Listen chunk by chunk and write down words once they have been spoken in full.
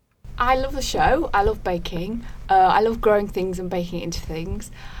I love the show. I love baking. I love growing things and baking it into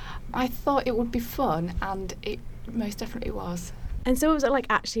things. I thought it would be fun, and it most definitely was. And so what was it like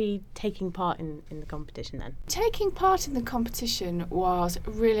actually taking part in the competition then? Taking part in the competition was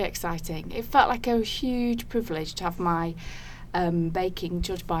really exciting. It felt like a huge privilege to have my baking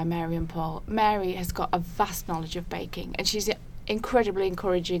judged by Mary and Paul. Mary has got a vast knowledge of baking, and she's incredibly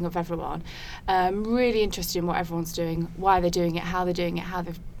encouraging of everyone, really interested in what everyone's doing, why they're doing it, how they're doing it,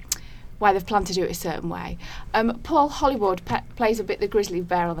 why they've planned to do it a certain way. Paul Hollywood plays a bit the grizzly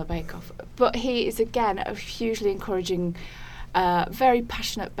bear on the Bake Off, but he is again a hugely encouraging, very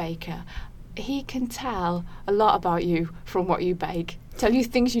passionate baker. He can tell a lot about you from what you bake, tell you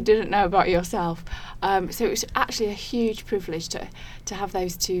things you didn't know about yourself. So it was actually a huge privilege to have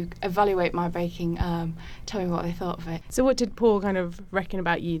those two evaluate my baking, tell me what they thought of it. So what did Paul kind of reckon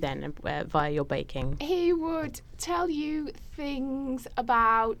about you then via your baking? He would tell you things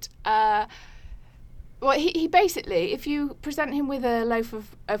about... he basically, if you present him with a loaf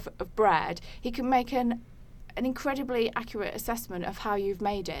of bread, he can make an incredibly accurate assessment of how you've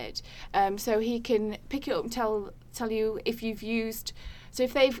made it. So he can pick it up and tell you if you've used... So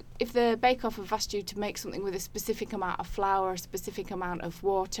if the Bake Off have asked you to make something with a specific amount of flour, a specific amount of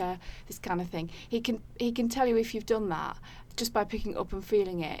water, this kind of thing, he can tell you if you've done that just by picking it up and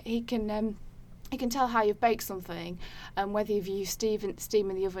feeling it. He can tell how you've baked something, whether you've used steam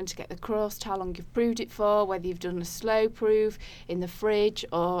in the oven to get the crust, how long you've brewed it for, whether you've done a slow proof in the fridge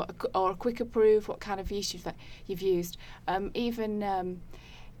or a quicker proof, what kind of yeast you've used, even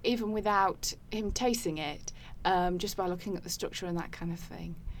without him tasting it, just by looking at the structure and that kind of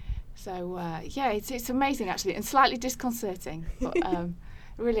thing. So it's amazing actually, and slightly disconcerting, but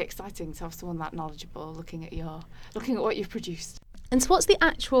really exciting to have someone that knowledgeable looking at what you've produced. And so what's the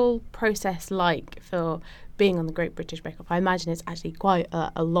actual process like for being on the Great British Bake Off? I imagine it's actually quite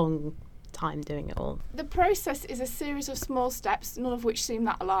a long time doing it all. The process is a series of small steps, none of which seem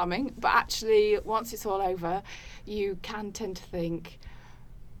that alarming, but actually once it's all over, you can tend to think,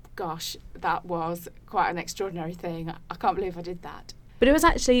 gosh, that was quite an extraordinary thing. I can't believe I did that. But it was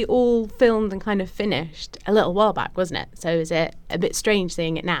actually all filmed and kind of finished a little while back, wasn't it? So is it a bit strange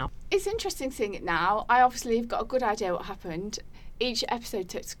seeing it now? It's interesting seeing it now. I obviously have got a good idea what happened. Each episode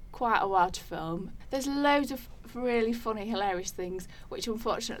takes quite a while to film. There's loads of really funny, hilarious things which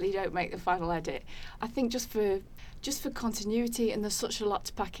unfortunately don't make the final edit. I think just for continuity, and there's such a lot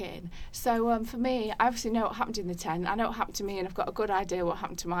to pack in. So for me, I obviously know what happened in the tent. I know what happened to me, and I've got a good idea what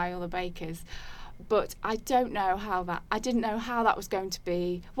happened to my other bakers. But I didn't know how that was going to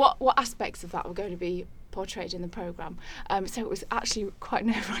be, what aspects of that were going to be portrayed in the programme. So it was actually quite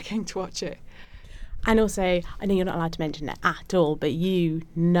nerve-wracking to watch it. And also, I know you're not allowed to mention it at all, but you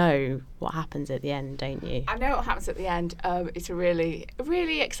know what happens at the end, don't you? I know what happens at the end. It's a really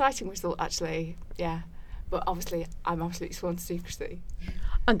exciting result, actually. Yeah. But obviously, I'm absolutely sworn to secrecy.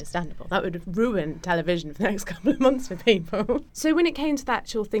 Understandable. That would ruin television for the next couple of months for people. So when it came to the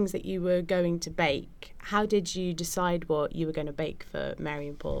actual things that you were going to bake, how did you decide what you were going to bake for Mary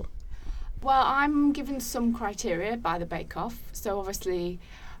and Paul? Well, I'm given some criteria by the Bake Off. So obviously,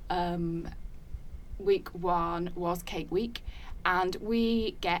 week 1 was cake week, and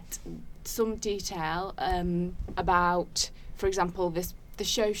we get some detail about, for example, the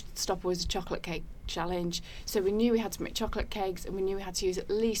showstopper was a chocolate cake challenge, so we knew we had to make chocolate cakes, and we knew we had to use at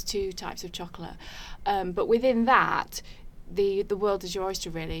least 2 types of chocolate, but within that the world is your oyster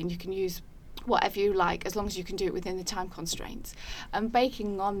really, and you can use whatever you like as long as you can do it within the time constraints. And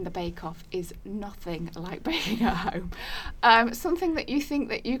baking on the Bake Off is nothing like baking at home. Something that you think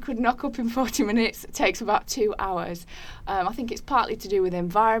that you could knock up in 40 minutes takes about 2 hours. I think it's partly to do with the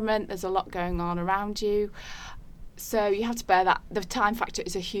environment. There's a lot going on around you, so you have to bear that. The time factor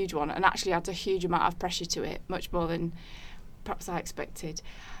is a huge one, and actually adds a huge amount of pressure to it, much more than perhaps I expected.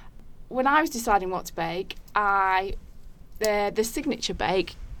 When I was deciding what to bake, the signature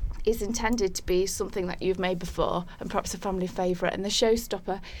bake is intended to be something that you've made before and perhaps a family favourite, and the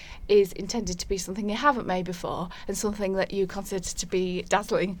showstopper is intended to be something you haven't made before and something that you consider to be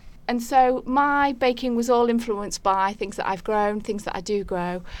dazzling. And so my baking was all influenced by things that I've grown, things that I do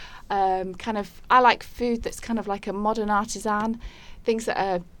grow. I like food that's kind of like a modern artisan, things that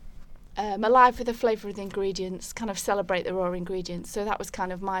are alive with the flavour of the ingredients, kind of celebrate the raw ingredients. So that was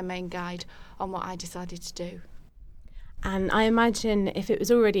kind of my main guide on what I decided to do. And I imagine if it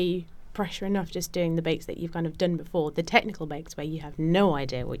was already pressure enough just doing the bakes that you've kind of done before, the technical bakes where you have no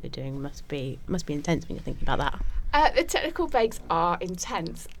idea what you're doing must be intense when you're thinking about that. The technical bakes are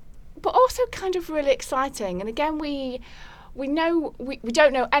intense, but also kind of really exciting. And again, we we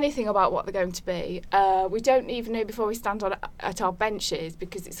don't know anything about what they're going to be. We don't even know before we stand at our benches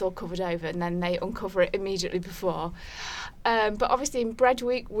because it's all covered over, and then they uncover it immediately before. But obviously in bread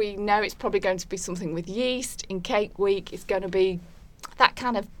week, we know it's probably going to be something with yeast. In cake week, it's going to be that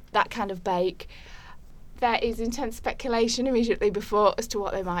kind of bake. There is intense speculation immediately before as to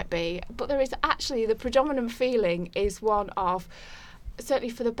what they might be. But there is actually, the predominant feeling is one of, certainly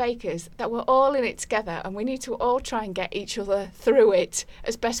for the bakers, that we're all in it together and we need to all try and get each other through it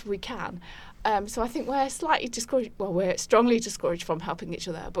as best we can. So I think we're slightly discouraged, well, we're strongly discouraged from helping each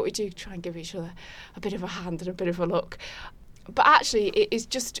other, but we do try and give each other a bit of a hand and a bit of a look. But actually,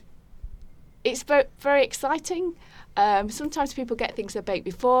 it's very, very exciting. Sometimes people get things they baked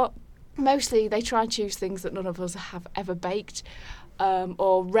before. Mostly they try and choose things that none of us have ever baked,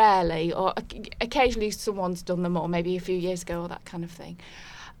 or rarely, or occasionally someone's done them, or maybe a few years ago, or that kind of thing.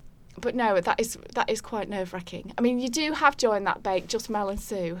 But no, that is quite nerve-wracking. I mean, you do have during that bake just Mel and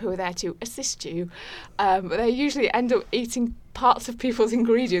Sue, who are there to assist you. But they usually end up eating parts of people's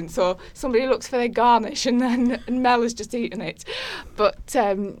ingredients, or somebody looks for their garnish and Mel has just eaten it. But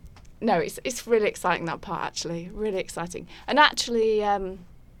no, it's really exciting, that part, actually, really exciting. And actually,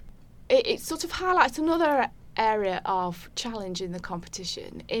 it sort of highlights another area of challenge in the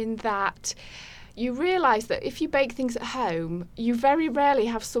competition, in that you realise that if you bake things at home, you very rarely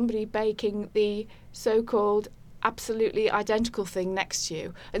have somebody baking the so-called absolutely identical thing next to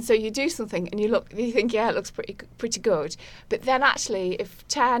you. And so you do something and you think, yeah, it looks pretty good. But then actually, if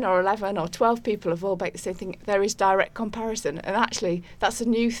 10 or 11 or 12 people have all baked the same thing, there is direct comparison. And actually, that's a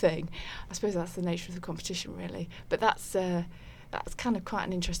new thing. I suppose that's the nature of the competition, really. But that's kind of quite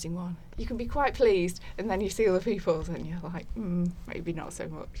an interesting one. You can be quite pleased, and then you see other people's, and you're like, maybe not so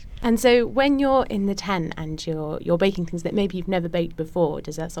much. And so when you're in the tent and you're baking things that maybe you've never baked before,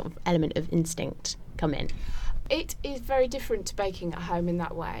 does that sort of element of instinct come in? It is very different to baking at home in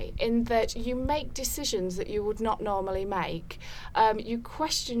that way, in that you make decisions that you would not normally make. You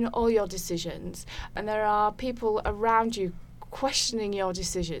question all your decisions, and there are people around you questioning your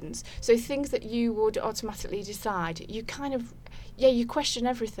decisions. So things that you would automatically decide, you kind of, you question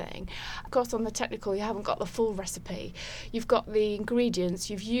everything. Of course, on the technical, you haven't got the full recipe. You've got the ingredients,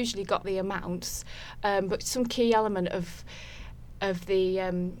 you've usually got the amounts, but some key element of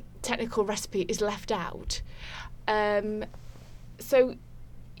the technical recipe is left out. But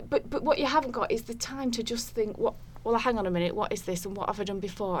what you haven't got is the time to just think, well, hang on a minute, what is this and what have I done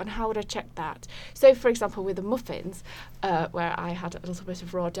before and how would I check that? So, for example, with the muffins, where I had a little bit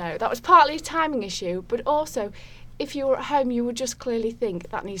of raw dough, that was partly a timing issue, but also if you were at home, you would just clearly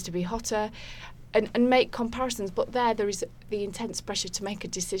think that needs to be hotter and make comparisons. But there is the intense pressure to make a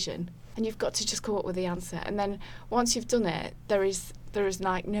decision, and you've got to just come up with the answer. And then once you've done it, there is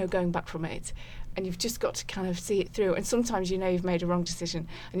like no going back from it. And you've just got to kind of see it through. And sometimes you know you've made a wrong decision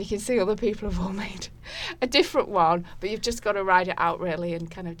and you can see other people have all made a different one, but you've just got to ride it out really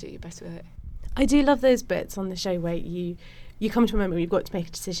and kind of do your best with it. I do love those bits on the show where you come to a moment where you've got to make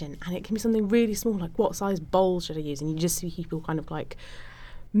a decision, and it can be something really small, like what size bowl should I use? And you just see people kind of like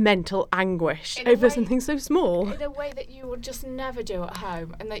mental anguish over something so small. In a way that you would just never do at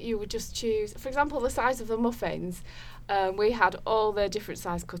home, and that you would just choose, for example, the size of the muffins. We had all the different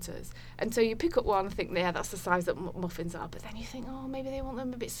size cutters, and so you pick up one and think, yeah, that's the size that muffins are, but then you think, oh, maybe they want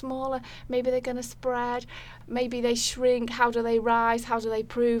them a bit smaller, maybe they're going to spread, maybe they shrink, how do they rise, how do they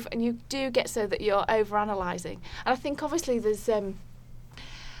prove, and you do get so that you're over-analysing. And I think obviously there's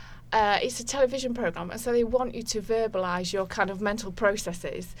it's a television programme, and so they want you to verbalise your kind of mental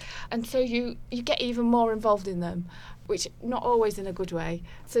processes, and so you get even more involved in them, which not always in a good way.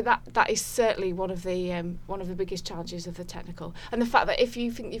 So that is certainly one of the biggest challenges of the technical, and the fact that if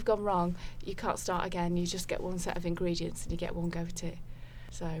you think you've gone wrong, you can't start again. You just get one set of ingredients and you get one go at it.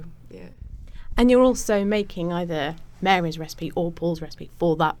 So yeah. And you're also making either Mary's recipe or Paul's recipe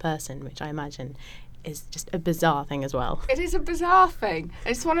for that person, which I imagine is just a bizarre thing as well. It is a bizarre thing.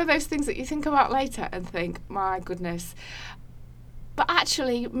 It's one of those things that you think about later and think, my goodness. But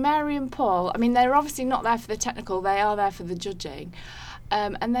actually, Mary and Paul, I mean, they're obviously not there for the technical, they are there for the judging.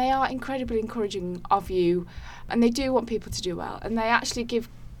 And they are incredibly encouraging of you, and they do want people to do well. And they actually give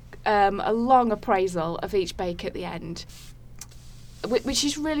a long appraisal of each bake at the end, which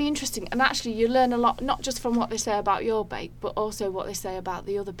is really interesting. And actually, you learn a lot, not just from what they say about your bake, but also what they say about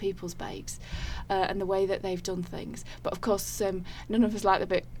the other people's bakes and the way that they've done things. But of course, none of us like the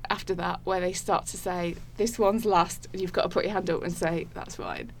bit after that where they start to say, this one's last, and you've got to put your hand up and say, that's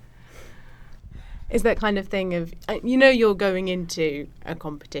fine. Is that kind of thing of, you're going into a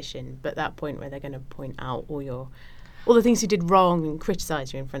competition, but that point where they're going to point out all the things you did wrong and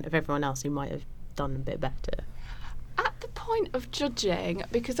criticise you in front of everyone else who might have done a bit better? At the point of judging,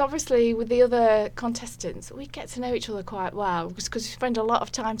 because obviously with the other contestants, we get to know each other quite well because we spend a lot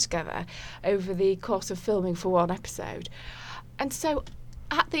of time together over the course of filming for one episode. And so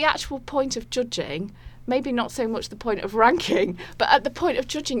at the actual point of judging, maybe not so much the point of ranking, but at the point of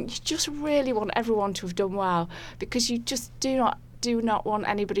judging, you just really want everyone to have done well, because you just do not want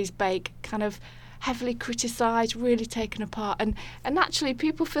anybody's bake kind of heavily criticised, really taken apart. And actually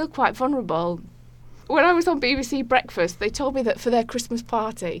people feel quite vulnerable. When I was on BBC Breakfast, they told me that for their Christmas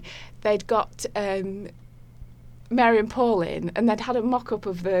party, they'd got Mary and Paul in, and they'd had a mock-up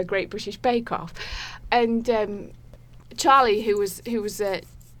of the Great British Bake Off. And Charlie, who was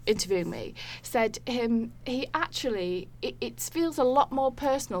interviewing me, said he actually, it feels a lot more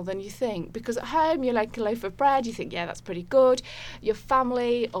personal than you think, because at home you're like a loaf of bread, you think, yeah, that's pretty good. Your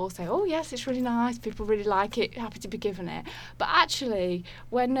family all say, oh yes, it's really nice, people really like it, happy to be given it. But actually,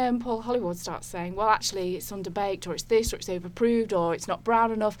 when Paul Hollywood starts saying, well, actually it's underbaked, or it's this, or it's overapproved, or it's not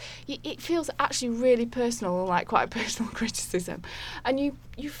brown enough, it feels actually really personal, like quite a personal criticism. And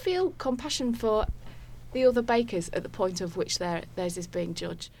you feel compassion for the other bakers at the point of which theirs is being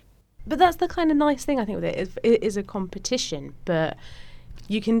judged. But that's the kind of nice thing, I think, with it. It is a competition, but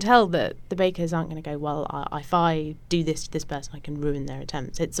you can tell that the bakers aren't going to go, well, if I do this to this person, I can ruin their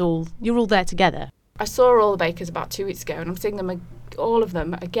attempts. You're all there together. I saw all the bakers about 2 weeks ago, and I'm seeing them, all of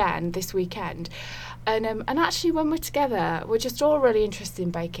them again this weekend. And actually, when we're together, we're just all really interested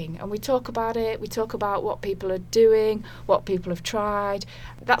in baking, and we talk about it. We talk about what people are doing, what people have tried.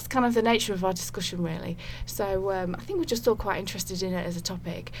 That's kind of the nature of our discussion, really. So I think we're just all quite interested in it as a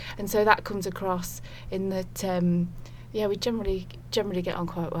topic, and so that comes across in that. We generally get on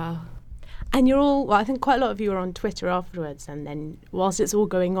quite well. And you're all, well, I think quite a lot of you are on Twitter afterwards, and then whilst it's all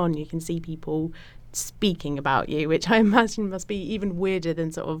going on, you can see people speaking about you, which I imagine must be even weirder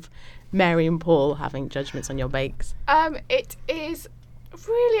than sort of Mary and Paul having judgments on your bakes. It is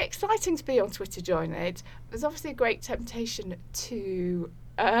really exciting to be on Twitter, joined. There's obviously a great temptation to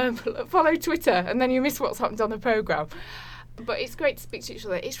follow Twitter, and then you miss what's happened on the programme. But it's great to speak to each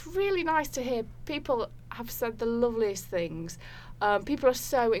other. It's really nice to hear people have said the loveliest things. People are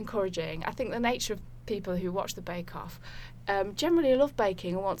so encouraging. I think the nature of people who watch the Bake Off generally love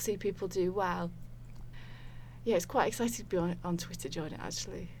baking and want to see people do well. Yeah, it's quite exciting to be on Twitter, join it,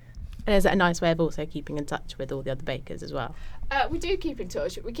 actually. And is it a nice way of also keeping in touch with all the other bakers as well? We do keep in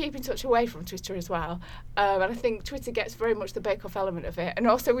touch. We keep in touch away from Twitter as well. And I think Twitter gets very much the Bake Off element of it. And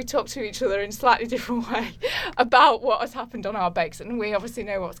also we talk to each other in a slightly different way about what has happened on our bakes. And we obviously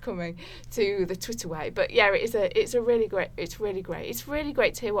know what's coming to the Twitter way. But yeah, it's really great. It's really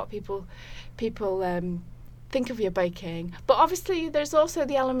great to hear what people think of your baking. But obviously there's also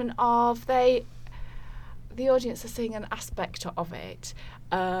the element of the audience are seeing an aspect of it,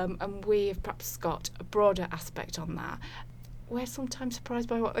 and we've perhaps got a broader aspect on that. We're sometimes surprised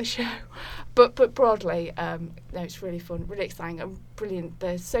by what they show, but broadly, no, it's really fun, really exciting, and brilliant.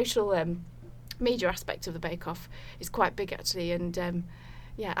 The social media aspect of the Bake Off is quite big, actually, and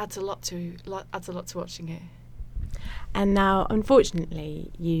adds a lot to watching it. And now, unfortunately,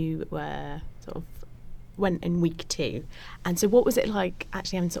 you were went in week 2, and so what was it like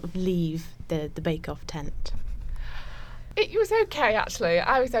actually having to leave the Bake Off tent? It was okay, actually.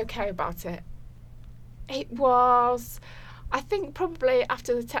 I was okay about it. It was, I think, probably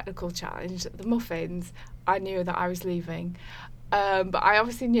after the technical challenge, the muffins, I knew that I was leaving. But I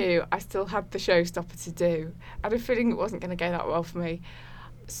obviously knew I still had the showstopper to do. I had a feeling it wasn't going to go that well for me.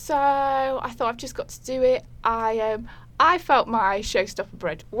 So I thought, I've just got to do it. I felt my showstopper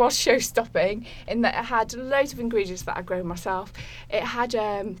bread was show-stopping in that it had loads of ingredients that I've grown myself. It had,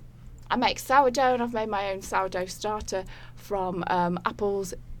 I make sourdough, and I've made my own sourdough starter from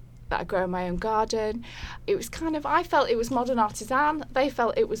apples that I grow in my own garden. It was I felt it was modern artisan. They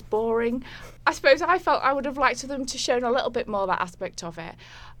felt it was boring. I suppose I felt I would have liked them to show a little bit more that aspect of it.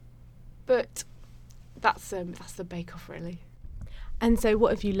 But that's the Bake Off, really. And so what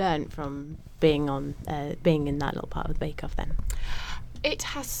have you learned from being in that little part of the Bake Off then? It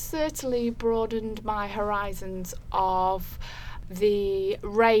has certainly broadened my horizons of the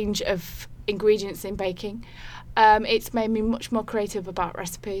range of ingredients in baking. It's made me much more creative about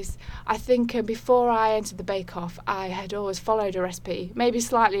recipes. I think before I entered the Bake Off, I had always followed a recipe, maybe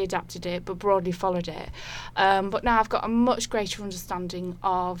slightly adapted it, but broadly followed it. But now I've got a much greater understanding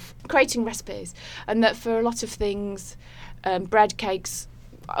of creating recipes, and that for a lot of things, bread, cakes,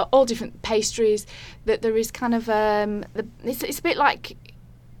 all different pastries, that there is it's a bit like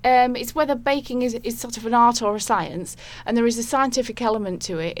it's whether baking is sort of an art or a science, and there is a scientific element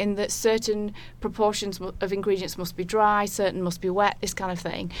to it in that certain proportions of ingredients must be dry, certain must be wet, this kind of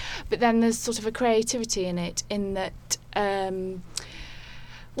thing. But then there's sort of a creativity in it, in that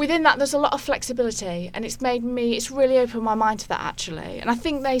within that there's a lot of flexibility, and it's really opened my mind to that, actually. And I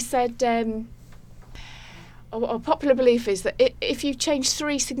think they said a popular belief is that if you change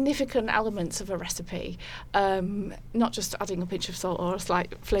 3 significant elements of a recipe, not just adding a pinch of salt or a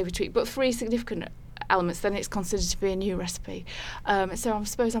slight flavour tweak, but 3 significant elements, then it's considered to be a new recipe. So I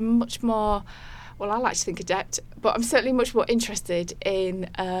suppose I'm much more, well, I like to think adept, but I'm certainly much more interested in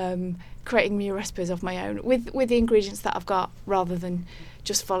creating new recipes of my own with the ingredients that I've got, rather than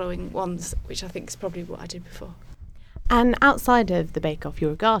just following ones, which I think is probably what I did before. And outside of the bake-off,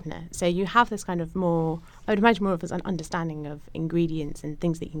 you're a gardener, so you have this kind of more, I would imagine, more of an understanding of ingredients and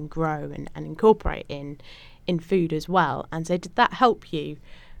things that you can grow and incorporate in food as well. And so did that help you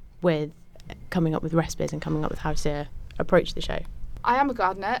with coming up with recipes and coming up with how to approach the show? I am a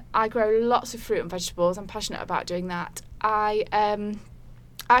gardener. I grow lots of fruit and vegetables. I'm passionate about doing that.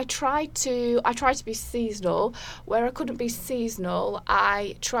 I try to be seasonal. Where I couldn't be seasonal,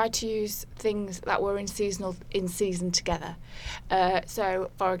 I tried to use things that were in season together.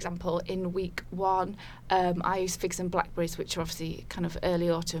 So, for example, in week 1, I used figs and blackberries, which are obviously kind of early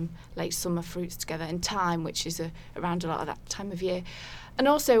autumn, late summer fruits together, and thyme, which is around a lot of that time of year. And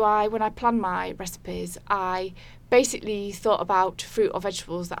also, when I planned my recipes, I basically thought about fruit or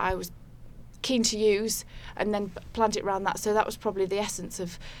vegetables that I was keen to use, and then planned it around that. So that was probably the essence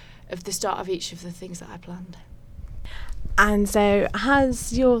of the start of each of the things that I planned. And so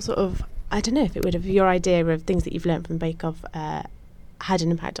has your sort of, I don't know if it would have, your idea of things that you've learnt from Bake Off had an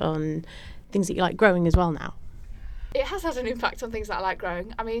impact on things that you like growing as well now? It has had an impact on things that I like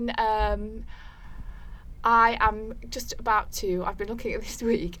growing. I mean, I am just about to, I've been looking at this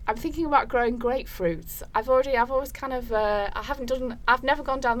week, I'm thinking about growing grapefruits. I've always kind of, I've never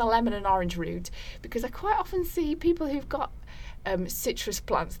gone down the lemon and orange route, because I quite often see people who've got citrus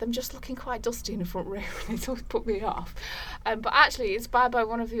plants, them just looking quite dusty in the front room, and it's always put me off. But actually, inspired by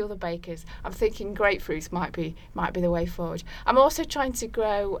one of the other bakers, I'm thinking grapefruits might be the way forward. I'm also trying to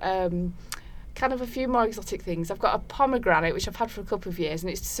grow kind of a few more exotic things. I've got a pomegranate, which I've had for a couple of years,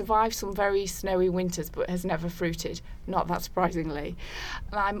 and it's survived some very snowy winters but has never fruited, not that surprisingly.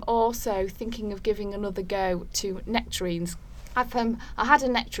 And I'm also thinking of giving another go to nectarines. I had a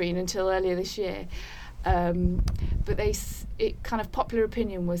nectarine until earlier this year, but kind of popular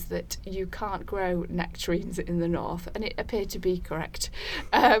opinion was that you can't grow nectarines in the north, and it appeared to be correct.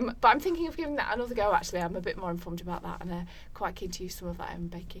 But I'm thinking of giving that another go, actually. I'm a bit more informed about that, and quite keen to use some of that in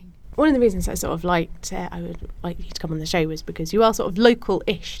baking. One of the reasons I sort of I would like you to come on the show was because you are sort of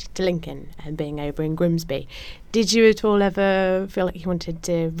local-ish to Lincoln and being over in Grimsby. Did you at all ever feel like you wanted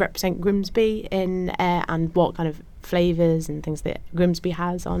to represent Grimsby and what kind of flavours and things that Grimsby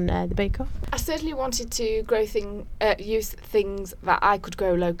has on the Bake Off? I certainly wanted to use things that I could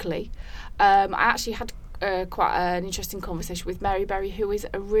grow locally. I actually had quite an interesting conversation with Mary Berry, who is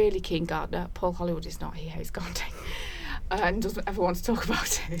a really keen gardener. Paul Hollywood is not. He hates gardening. And doesn't ever want to talk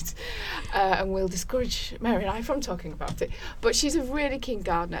about it, and will discourage Mary and I from talking about it. But she's a really keen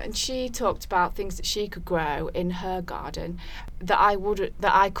gardener, and she talked about things that she could grow in her garden that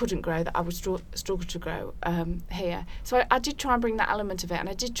I couldn't grow, that I would struggle to grow here. So I did try and bring that element of it, and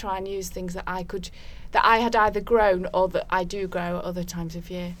I did try and use things that I had either grown or that I do grow at other times of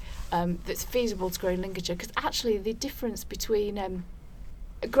year, that's feasible to grow in Lincolnshire. Because actually, the difference between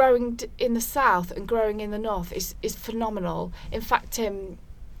growing in the south and growing in the north is phenomenal. In fact,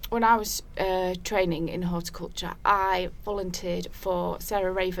 when I was training in horticulture, I volunteered for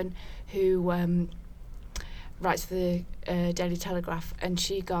Sarah Raven, who writes for the Daily Telegraph, and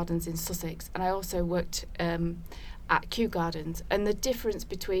she gardens in Sussex. And I also worked at Kew Gardens, and the difference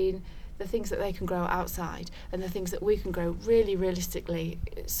between the things that they can grow outside and the things that we can grow, really realistically,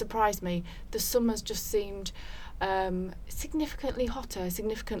 it surprised me. The summers just seemed significantly hotter,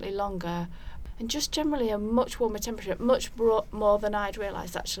 significantly longer, and just generally a much warmer temperature, much more than I'd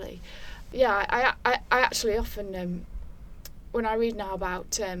realised, actually. Yeah, I actually often, when I read now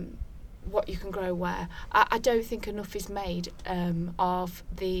about what you can grow where, I don't think enough is made of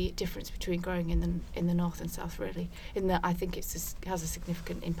the difference between growing in the north and south, really. In that I think it has a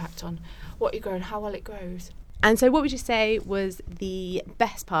significant impact on what you grow and how well it grows. And so what would you say was the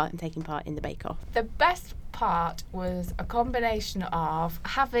best part in taking part in the Bake Off? The best part was a combination of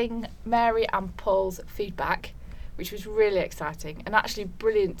having Mary and Paul's feedback, which was really exciting and actually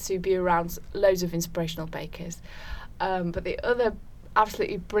brilliant to be around loads of inspirational bakers. But the other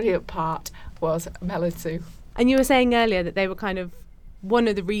absolutely brilliant part was Mel and Sue. And you were saying earlier that they were kind of one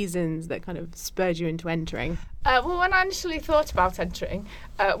of the reasons that kind of spurred you into entering? Well, when I initially thought about entering,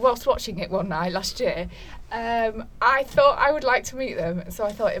 whilst watching it one night last year, I thought I would like to meet them. So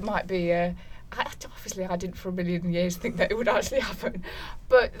I thought it might be... obviously, I didn't for a million years think that it would actually happen.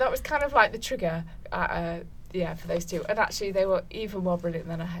 But that was kind of like the trigger, for those two. And actually, they were even more brilliant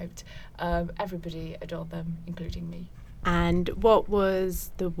than I hoped. Everybody adored them, including me. And what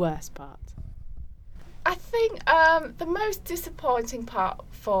was the worst part? I think the most disappointing part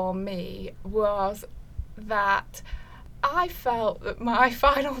for me was that I felt that my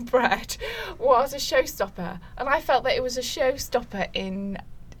final bread was a showstopper, and I felt that it was a showstopper in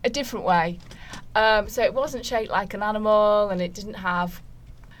a different way. So it wasn't shaped like an animal, and it didn't have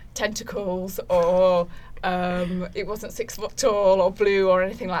tentacles, or it wasn't 6 foot tall or blue or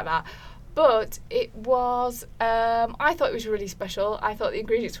anything like that. But it was, I thought it was really special. I thought the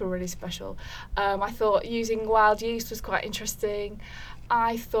ingredients were really special. I thought using wild yeast was quite interesting.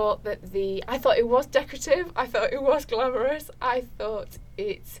 I thought it was decorative. I thought it was glamorous. I thought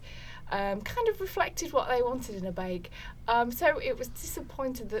it kind of reflected what they wanted in a bake. So it was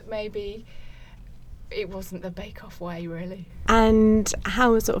disappointed that maybe it wasn't the bake-off way, really. And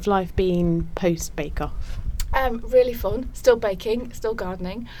how has sort of life been post-bake-off? Really fun. Still baking, still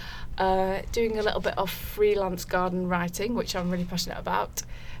gardening. Doing a little bit of freelance garden writing, which I'm really passionate about,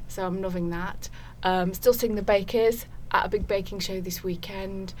 so I'm loving that. Still seeing the bakers at a big baking show this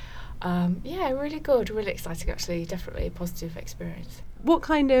weekend. Really good, really exciting actually, definitely a positive experience. What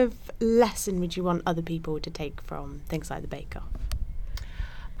kind of lesson would you want other people to take from things like the bake-off?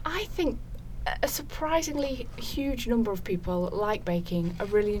 I think a surprisingly huge number of people like baking, are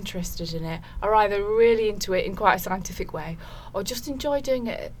really interested in it, are either really into it in quite a scientific way, or just enjoy doing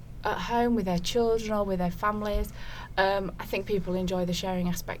it at home with their children or with their families. I think people enjoy the sharing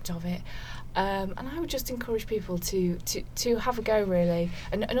aspect of it, and I would just encourage people to have a go, really,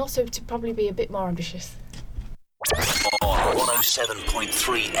 and also to probably be a bit more ambitious. On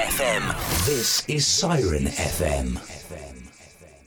 107.3 FM, this is Siren FM.